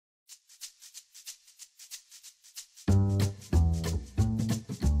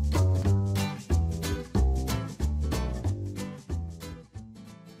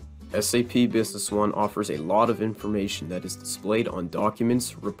SAP Business One offers a lot of information that is displayed on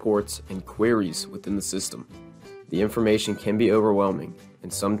documents, reports, and queries within the system. The information can be overwhelming,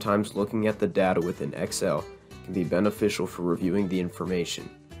 and sometimes looking at the data within Excel can be beneficial for reviewing the information.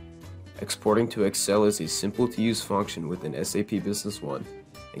 Exporting to Excel is a simple-to-use function within SAP Business One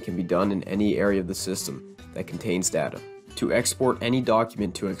and can be done in any area of the system that contains data. To export any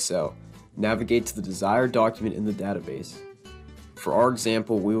document to Excel, navigate to the desired document in the database. For our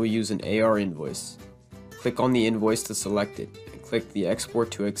example, we will use an AR invoice. Click on the invoice to select it, and click the Export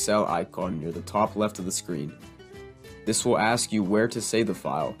to Excel icon near the top left of the screen. This will ask you where to save the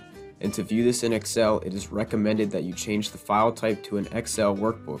file, and to view this in Excel, it is recommended that you change the file type to an Excel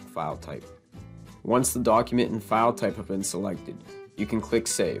workbook file type. Once the document and file type have been selected, you can click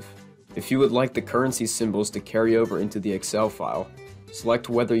Save. If you would like the currency symbols to carry over into the Excel file, select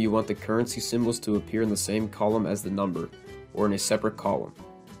whether you want the currency symbols to appear in the same column as the number, or in a separate column.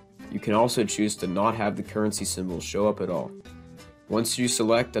 You can also choose to not have the currency symbols show up at all. Once you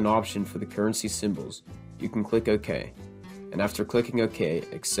select an option for the currency symbols, you can click OK. And after clicking OK,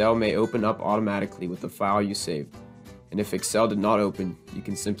 Excel may open up automatically with the file you saved. And if Excel did not open, you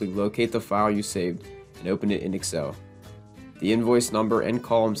can simply locate the file you saved and open it in Excel. The invoice number and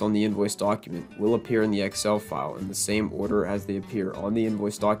columns on the invoice document will appear in the Excel file in the same order as they appear on the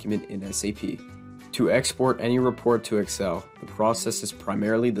invoice document in SAP. To export any report to Excel, the process is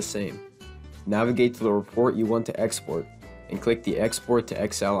primarily the same. Navigate to the report you want to export and click the Export to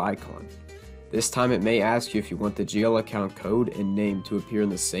Excel icon. This time it may ask you if you want the GL account code and name to appear in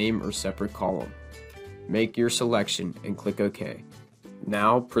the same or separate column. Make your selection and click OK.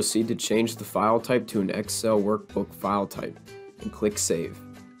 Now proceed to change the file type to an Excel workbook file type and click Save.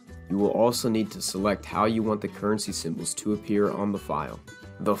 You will also need to select how you want the currency symbols to appear on the file.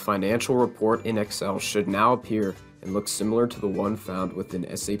 The financial report in Excel should now appear and look similar to the one found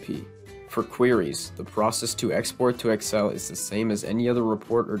within SAP. For queries, the process to export to Excel is the same as any other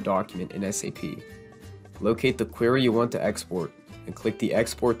report or document in SAP. Locate the query you want to export and click the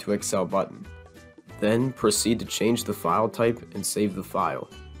Export to Excel button. Then proceed to change the file type and save the file.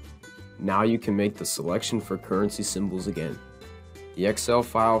 Now you can make the selection for currency symbols again. The Excel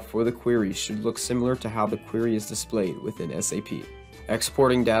file for the query should look similar to how the query is displayed within SAP.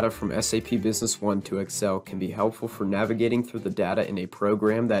 Exporting data from SAP Business One to Excel can be helpful for navigating through the data in a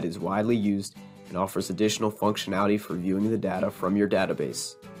program that is widely used and offers additional functionality for viewing the data from your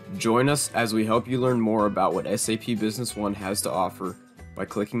database. Join us as we help you learn more about what SAP Business One has to offer by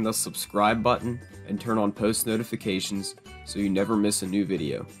clicking the subscribe button and turn on post notifications so you never miss a new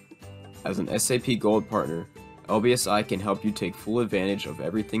video. As an SAP Gold partner, LBSi can help you take full advantage of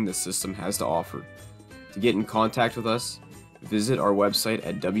everything the system has to offer. To get in contact with us, visit our website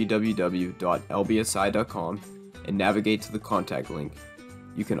at www.lbsi.com and navigate to the contact link.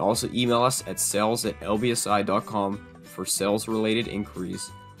 You can also email us at sales@lbsi.com for sales-related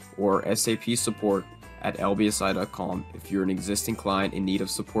inquiries or SAP support at lbsi.com if you're an existing client in need of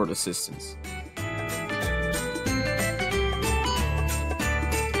support assistance.